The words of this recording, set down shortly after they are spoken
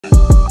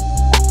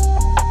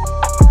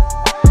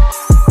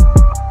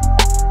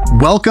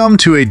Welcome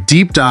to a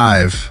deep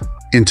dive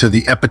into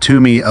the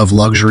epitome of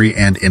luxury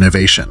and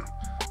innovation.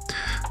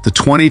 The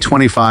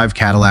 2025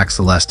 Cadillac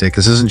Celestiq.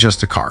 This isn't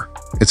just a car,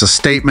 it's a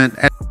statement.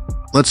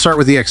 Let's start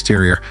with the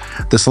exterior.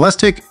 The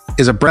Celestiq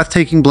is a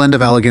breathtaking blend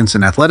of elegance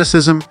and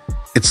athleticism.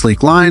 Its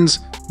sleek lines,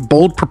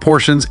 bold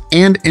proportions,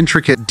 and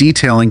intricate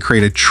detailing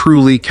create a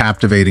truly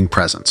captivating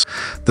presence.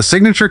 The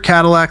signature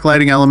Cadillac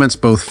lighting elements,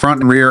 both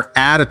front and rear,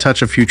 add a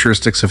touch of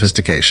futuristic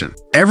sophistication.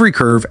 Every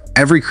curve,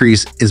 every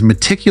crease is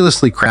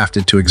meticulously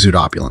crafted to exude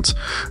opulence.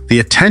 The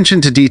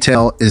attention to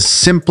detail is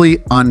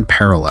simply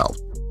unparalleled.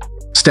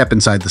 Step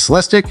inside the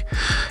Celestiq,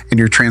 and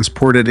you're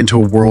transported into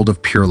a world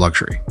of pure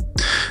luxury.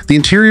 The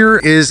interior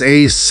is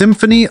a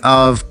symphony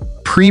of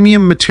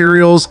premium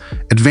materials,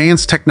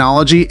 advanced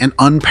technology, and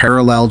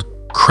unparalleled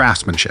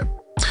craftsmanship.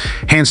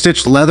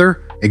 Hand-stitched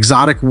leather,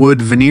 exotic wood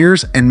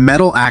veneers, and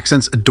metal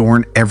accents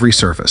adorn every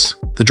surface.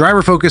 The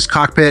driver-focused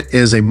cockpit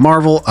is a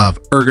marvel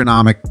of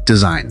ergonomic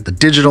design. The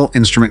digital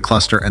instrument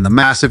cluster and the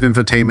massive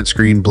infotainment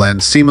screen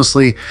blend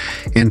seamlessly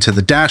into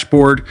the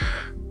dashboard,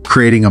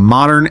 creating a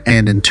modern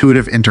and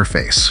intuitive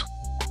interface.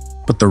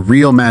 But the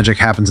real magic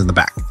happens in the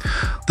back.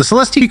 The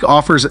Celestiq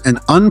offers an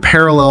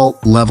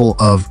unparalleled level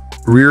of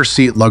rear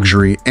seat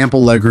luxury,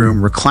 ample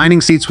legroom, reclining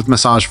seats with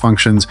massage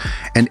functions,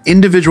 and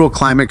individual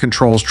climate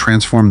controls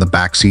transform the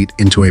back seat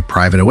into a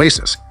private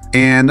oasis.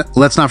 And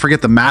let's not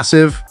forget the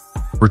massive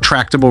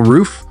retractable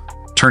roof,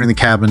 turning the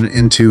cabin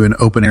into an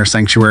open-air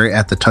sanctuary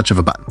at the touch of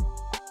a button.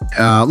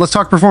 Let's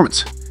talk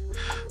performance.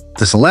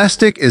 The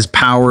Celestiq is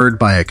powered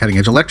by a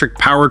cutting-edge electric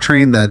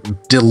powertrain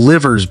that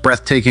delivers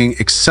breathtaking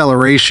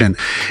acceleration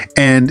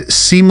and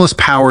seamless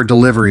power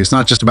delivery. It's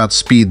not just about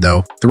speed,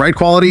 though. The ride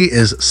quality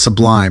is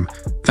sublime,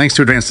 thanks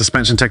to advanced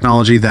suspension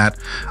technology that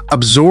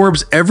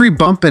absorbs every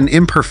bump and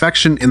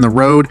imperfection in the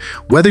road.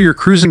 Whether you're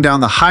cruising down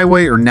the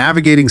highway or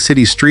navigating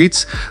city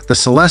streets, the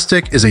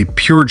Celestiq is a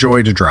pure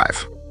joy to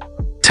drive.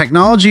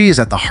 Technology is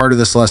at the heart of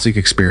the Celestiq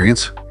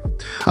experience.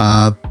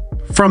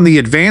 From the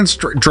advanced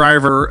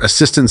driver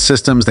assistance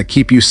systems that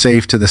keep you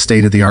safe to the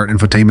state-of-the-art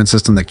infotainment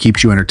system that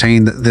keeps you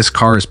entertained, this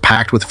car is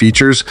packed with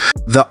features.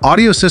 The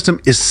audio system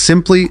is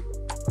simply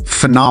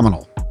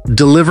phenomenal,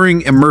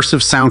 delivering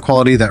immersive sound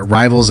quality that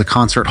rivals a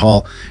concert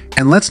hall.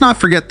 And let's not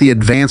forget the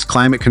advanced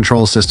climate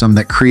control system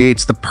that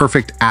creates the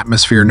perfect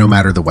atmosphere no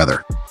matter the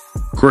weather.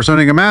 Of course,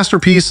 owning a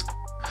masterpiece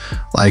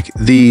like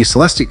the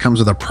Celestiq comes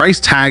with a price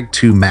tag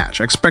to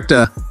match. I expect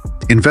to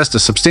invest a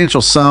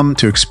substantial sum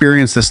to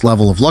experience this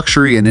level of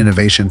luxury and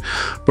innovation.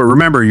 But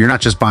remember, you're not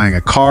just buying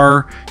a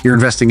car, you're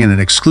investing in an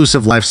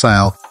exclusive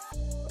lifestyle.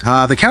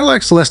 The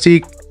Cadillac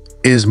Celestiq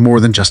is more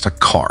than just a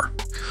car.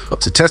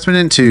 It's a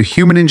testament to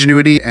human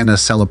ingenuity and a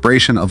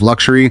celebration of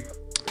luxury.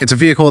 It's a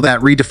vehicle that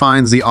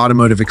redefines the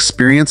automotive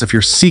experience. If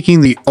you're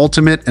seeking the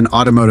ultimate in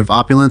automotive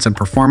opulence and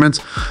performance,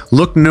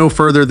 look no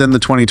further than the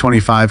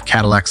 2025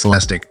 Cadillac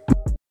Celestiq.